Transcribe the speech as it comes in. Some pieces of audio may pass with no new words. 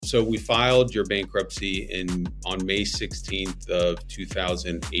So we filed your bankruptcy on May 16th of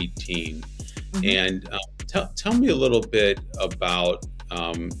 2018. Mhm. And tell me a little bit about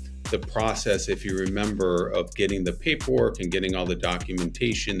the process, if you remember, of getting the paperwork and getting all the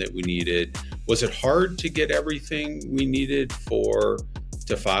documentation that we needed. Was it hard to get everything we needed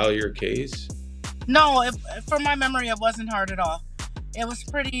to file your case? No, from my memory, it wasn't hard at all. It was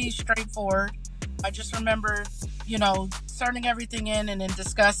pretty straightforward. I just remember, turning everything in and then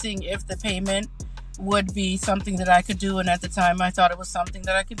discussing if the payment would be something that I could do. And at the time, I thought it was something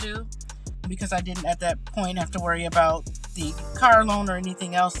that I could do because I didn't at that point have to worry about the car loan or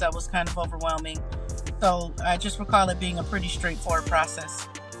anything else that was kind of overwhelming. So I just recall it being a pretty straightforward process.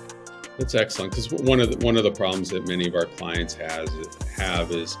 That's excellent, because one of the problems that many of our clients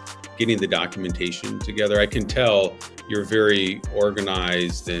have is getting the documentation together. I can tell you're very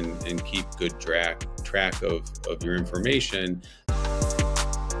organized and keep good track of your information.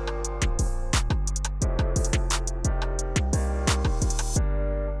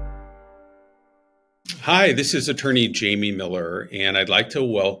 Hi, this is attorney Jamie Miller, and I'd like to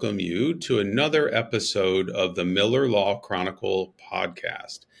welcome you to another episode of the Miller Law Chronicle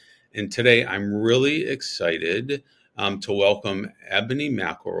podcast. And today I'm really excited to welcome Ebonie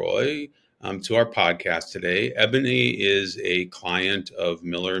McElroy to our podcast today. Ebonie is a client of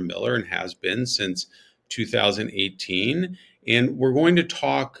Miller & Miller and has been since 2018. And we're going to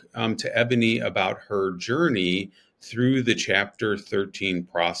talk to Ebonie about her journey through the Chapter 13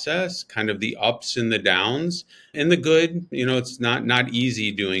 process, kind of the ups and the downs and the good. It's not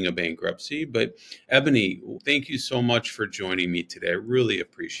easy doing a bankruptcy, but Ebonie, thank you so much for joining me today. I really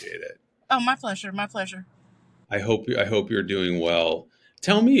appreciate it. Oh, my pleasure. My pleasure. I hope you're doing well.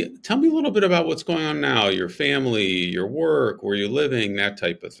 Tell me a little bit about what's going on now, your family, your work, where you're living, that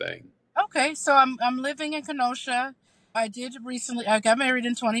type of thing. Okay, so I'm living in Kenosha. I got married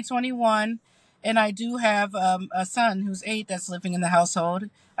in 2021, and I do have a son who's 8 that's living in the household.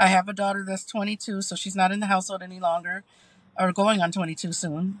 I have a daughter that's 22, so she's not in the household any longer, or going on 22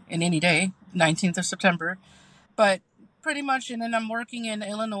 soon, in any day, 19th of September. But pretty much, and then I'm working in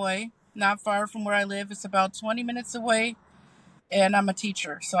Illinois, not far from where I live. It's about 20 minutes away, and I'm a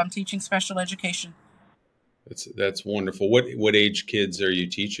teacher, so I'm teaching special education. That's wonderful. What age kids are you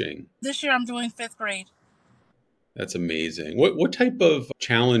teaching? This year I'm doing 5th grade. That's amazing. What type of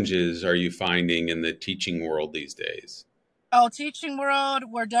challenges are you finding in the teaching world these days? Oh, teaching world,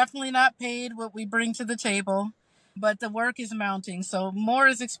 we're definitely not paid what we bring to the table, but the work is mounting. So more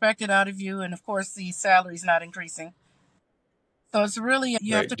is expected out of you. And of course, the salary's not increasing. So it's really,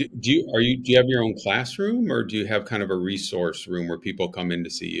 you have Right. to. Do you have your own classroom, or do you have kind of a resource room where people come in to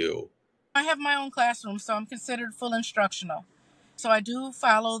see you? I have my own classroom, so I'm considered full instructional. So I do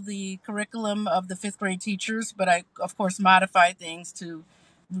follow the curriculum of the 5th grade teachers, but I, of course, modify things to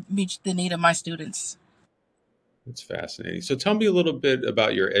meet the need of my students. That's fascinating. So tell me a little bit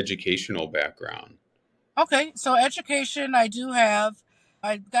about your educational background. Okay, so education, I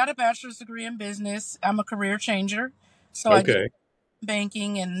got a bachelor's degree in business. I'm a career changer. So I did Okay.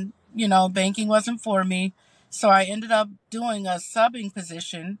 banking, and, banking wasn't for me. So I ended up doing a subbing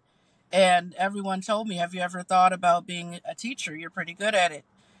position, and everyone told me, have you ever thought about being a teacher? You're pretty good at it.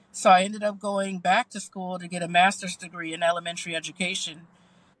 So I ended up going back to school to get a master's degree in elementary education.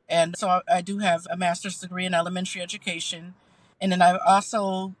 And so I do have a master's degree in elementary education. And then I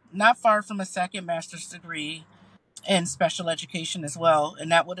also, not far from a second master's degree in special education as well.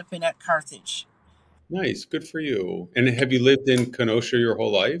 And that would have been at Carthage. Nice. Good for you. And have you lived in Kenosha your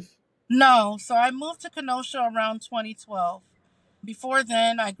whole life? No, so I moved to Kenosha around 2012. Before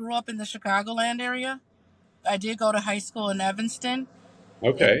then, I grew up in the Chicagoland area. I did go to high school in Evanston.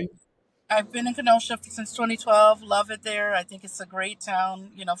 And Okay. I've been in Kenosha since 2012. Love it there. I think it's a great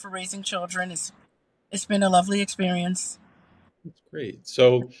town, for raising children. It's been a lovely experience. That's great.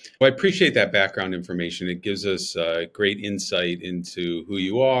 So I appreciate that background information. It gives us great insight into who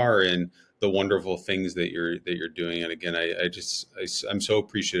you are and the wonderful things that you're doing. And again, I'm so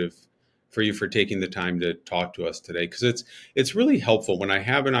appreciative for you for taking the time to talk to us today, because it's really helpful when I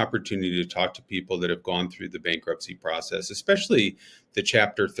have an opportunity to talk to people that have gone through the bankruptcy process, especially the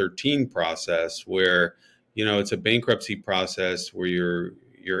Chapter 13 process, where it's a bankruptcy process where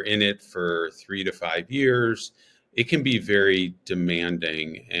you're in it for 3 to 5 years. It can be very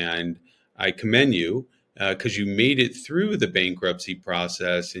demanding, and I commend you because you made it through the bankruptcy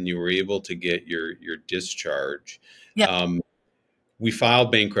process and you were able to get your discharge. Yeah. We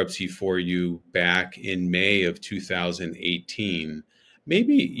filed bankruptcy for you back in May of 2018.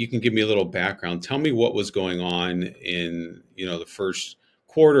 Maybe you can give me a little background. Tell me what was going on in the first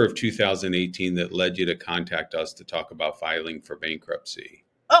quarter of 2018 that led you to contact us to talk about filing for bankruptcy.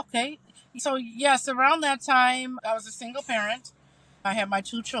 Okay. So, yes, around that time, I was a single parent. I had my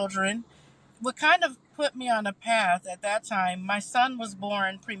two children. What kind of put me on a path at that time, my son was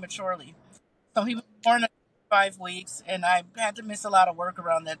born prematurely. So he was born at 5 weeks, and I had to miss a lot of work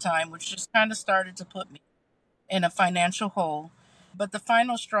around that time, which just kind of started to put me in a financial hole. But the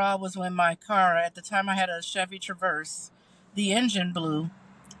final straw was when my car, at the time I had a Chevy Traverse, the engine blew,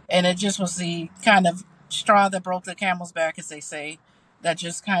 and it just was the kind of straw that broke the camel's back, as they say, that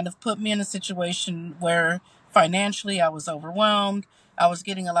just kind of put me in a situation where financially I was overwhelmed. I was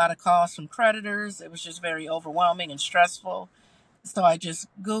getting a lot of calls from creditors. It was just very overwhelming and stressful. So I just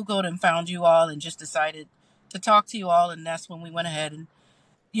Googled and found you all and just decided to talk to you all. And that's when we went ahead and,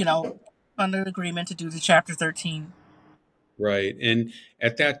 you know, under agreement to do the Chapter 13. Right. And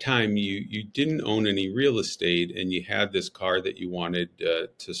at that time, you didn't own any real estate, and you had this car that you wanted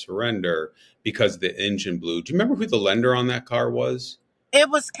to surrender because the engine blew. Do you remember who the lender on that car was? It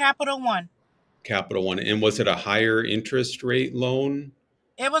was Capital One. Capital One. And was it a higher interest rate loan?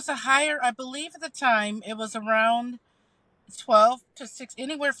 It was a higher, I believe at the time, it was around 12 to 6,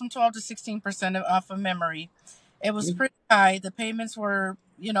 anywhere from 12 to 16% off of memory. It was pretty high. The payments were,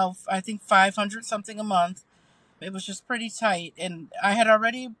 I think 500 something a month. It was just pretty tight. And I had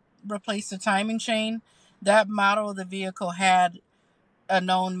already replaced the timing chain. That model of the vehicle had a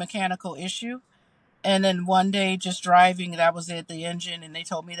known mechanical issue. And then one day, just driving, that was it, the engine. And they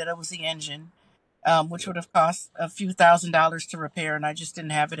told me that it was the engine, which would have cost a few $1,000s to repair. And I just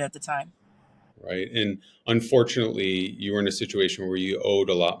didn't have it at the time. Right. And unfortunately, you were in a situation where you owed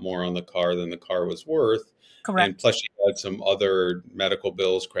a lot more on the car than the car was worth. And Correct. plus, you had some other medical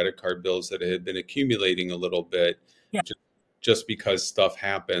bills, credit card bills that had been accumulating a little bit Yeah. just, just because stuff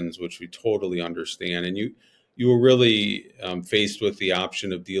happens, which we totally understand. And you were really faced with the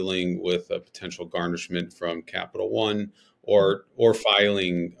option of dealing with a potential garnishment from Capital One or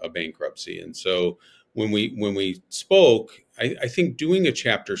filing a bankruptcy. And so when we spoke, I think doing a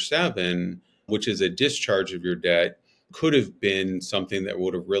Chapter 7, which is a discharge of your debt, could have been something that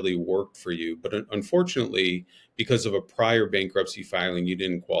would have really worked for you. But unfortunately, because of a prior bankruptcy filing, you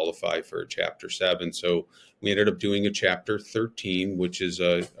didn't qualify for a Chapter 7. So we ended up doing a Chapter 13, which is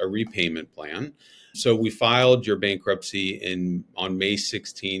a repayment plan. So we filed your bankruptcy on May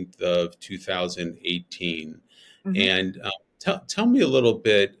 16th of 2018. Hmm. And tell me a little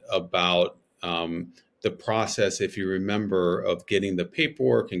bit about the process, if you remember, of getting the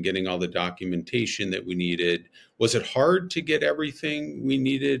paperwork and getting all the documentation that we needed. Was it hard to get everything we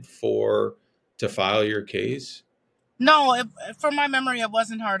needed to file your case? No, from my memory, it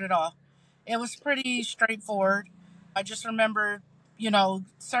wasn't hard at all. It was pretty straightforward. I just remember,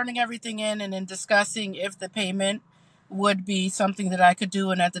 turning everything in and then discussing if the payment would be something that I could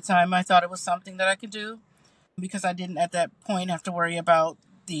do. And at the time, I thought it was something that I could do because I didn't at that point have to worry about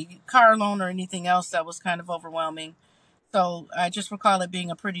the car loan or anything else that was kind of overwhelming. So I just recall it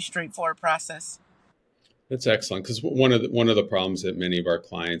being a pretty straightforward process. That's excellent, because one of the problems that many of our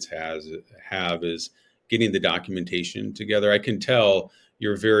clients have is getting the documentation together. I can tell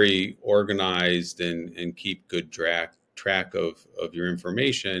you're very organized and keep good track of your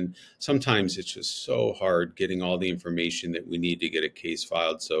information. Sometimes it's just so hard getting all the information that we need to get a case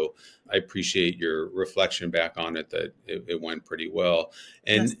filed. So I appreciate your reflection back on it, that it went pretty well.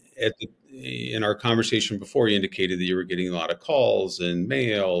 Yes. And in our conversation before, you indicated that you were getting a lot of calls and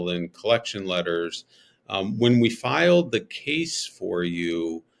mail and collection letters. When we filed the case for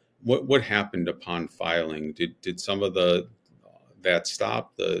you, what happened upon filing? Did some of that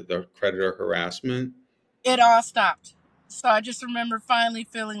stop the creditor harassment? It all stopped. So I just remember finally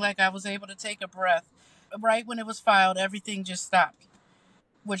feeling like I was able to take a breath. Right when it was filed, everything just stopped,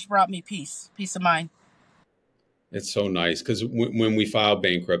 which brought me peace of mind. It's so nice, because when we file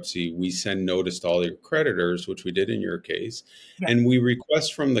bankruptcy, we send notice to all your creditors, which we did in your case, Yeah. and we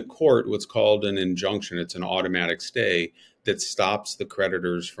request from the court what's called an injunction. It's an automatic stay that stops the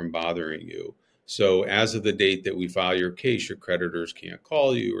creditors from bothering you. So, as of the date that we file your case, your creditors can't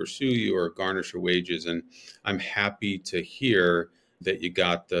call you or sue you or garnish your wages. And I'm happy to hear that you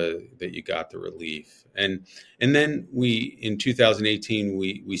got the relief. And then we in 2018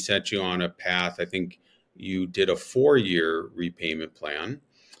 we set you on a path. I think you did a 4-year repayment plan.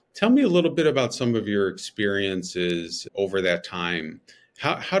 Tell me a little bit about some of your experiences over that time.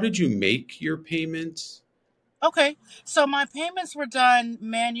 How did you make your payments? Okay. So my payments were done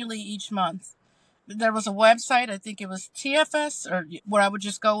manually each month. There was a website, I think it was TFS, or where I would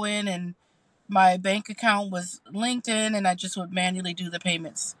just go in and my bank account was linked in and I just would manually do the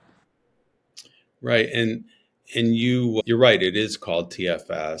payments. Right. And And you're right, it is called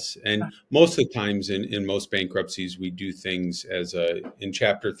TFS. And most of the times in most bankruptcies, we do things in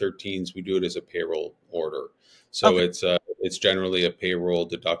Chapter 13s, we do it as a payroll order. So Okay. it's generally a payroll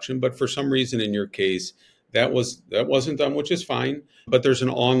deduction. But for some reason in your case, that wasn't done, which is fine. But there's an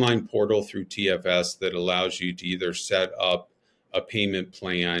online portal through TFS that allows you to either set up a payment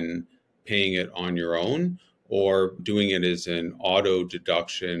plan, paying it on your own, or doing it as an auto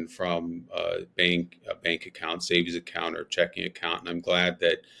deduction from a bank account, savings account, or checking account. And I'm glad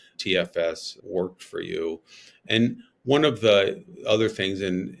that TFS worked for you. And one of the other things,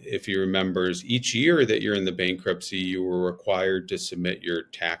 and if you remember, is each year that you're in the bankruptcy, you were required to submit your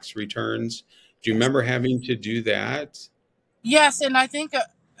tax returns. Do you Yes. remember having to do that? Yes, and I think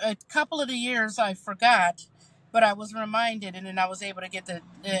a couple of the years I forgot, but I was reminded, and then I was able to get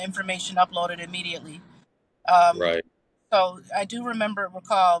the information uploaded immediately. Um, Right. so I do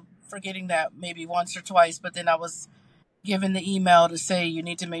recall forgetting that maybe once or twice, but then I was given the email to say you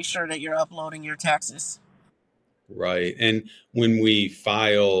need to make sure that you're uploading your taxes. Right. And when we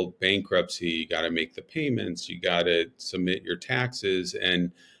file bankruptcy, you got to make the payments, you got to submit your taxes.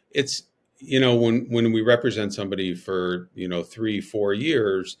 And it's, when we represent somebody for, 3, 4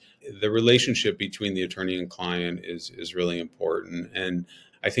 years, the relationship between the attorney and client is really important. And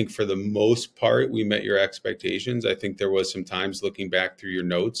I think for the most part, we met your expectations. I think there was some times looking back through your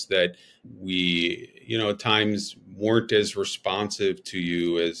notes that we, at times weren't as responsive to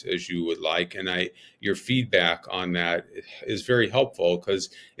you as you would like. And your feedback on that is very helpful because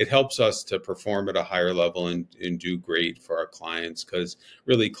it helps us to perform at a higher level and do great for our clients, because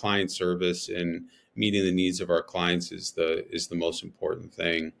really client service and meeting the needs of our clients is the most important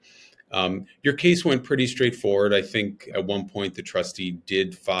thing. Your case went pretty straightforward. I think at one point the trustee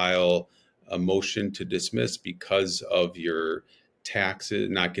did file a motion to dismiss because of your taxes,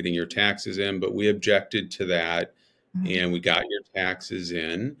 not getting your taxes in, but we objected to that Mhm. and we got your taxes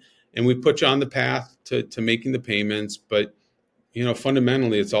in and we put you on the path to making the payments. But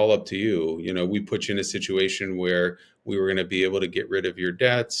fundamentally, it's all up to you. We put you in a situation where we were going to be able to get rid of your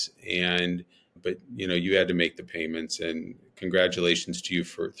debts, but you had to make the payments. And congratulations to you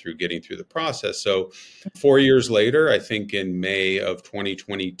for through getting through the process. So, 4 years later, I think in May of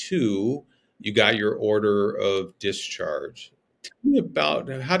 2022, you got your order of discharge. Tell me about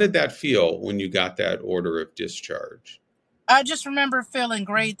how did that feel when you got that order of discharge? I just remember feeling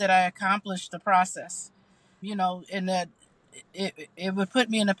great that I accomplished the process, and that it would put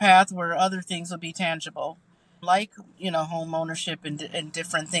me in a path where other things would be tangible, like, home ownership and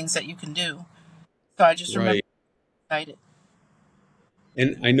different things that you can do. So I just remember Right. excited.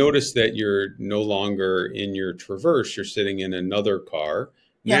 And I noticed that you're no longer in your Traverse, you're sitting in another car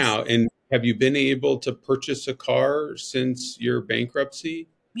Yes, now. And have you been able to purchase a car since your bankruptcy?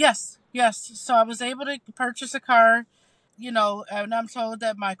 yes, yes. So I was able to purchase a car, and I'm told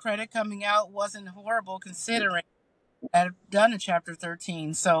that my credit coming out wasn't horrible considering I've done a chapter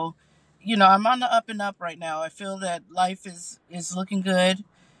 13. So, I'm on the up and up right now. I feel that life is looking good.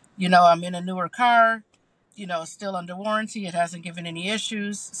 I'm in a newer car, still under warranty. It hasn't given any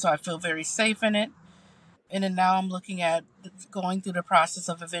issues, so I feel very safe in it. And then now I'm looking at going through the process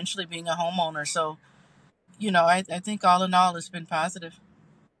of eventually being a homeowner. So, I think all in all, it's been positive.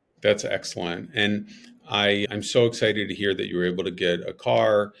 That's excellent. And I'm so excited to hear that you were able to get a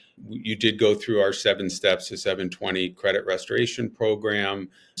car. You did go through our 7 steps to 720 credit restoration program.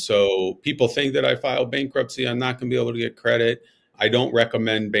 So people think that I filed bankruptcy, I'm not going to be able to get credit. I don't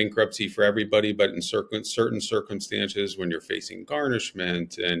recommend bankruptcy for everybody, but in certain circumstances, when you're facing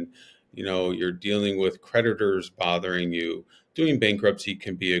garnishment and you're dealing with creditors bothering you, doing bankruptcy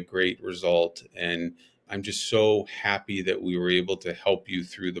can be a great result. And I'm just so happy that we were able to help you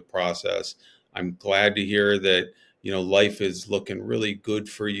through the process. I'm glad to hear that life is looking really good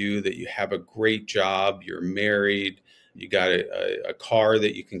for you, that you have a great job, you're married, you got a car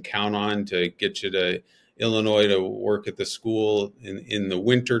that you can count on to get you to Illinois to work at the school in the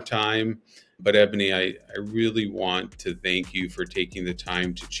winter time. But Ebony, I really want to thank you for taking the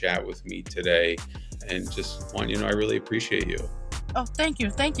time to chat with me today, and just want I really appreciate you. Oh, thank you.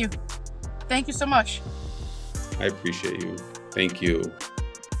 Thank you. Thank you so much. I appreciate you. Thank you.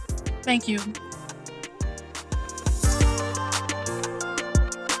 Thank you.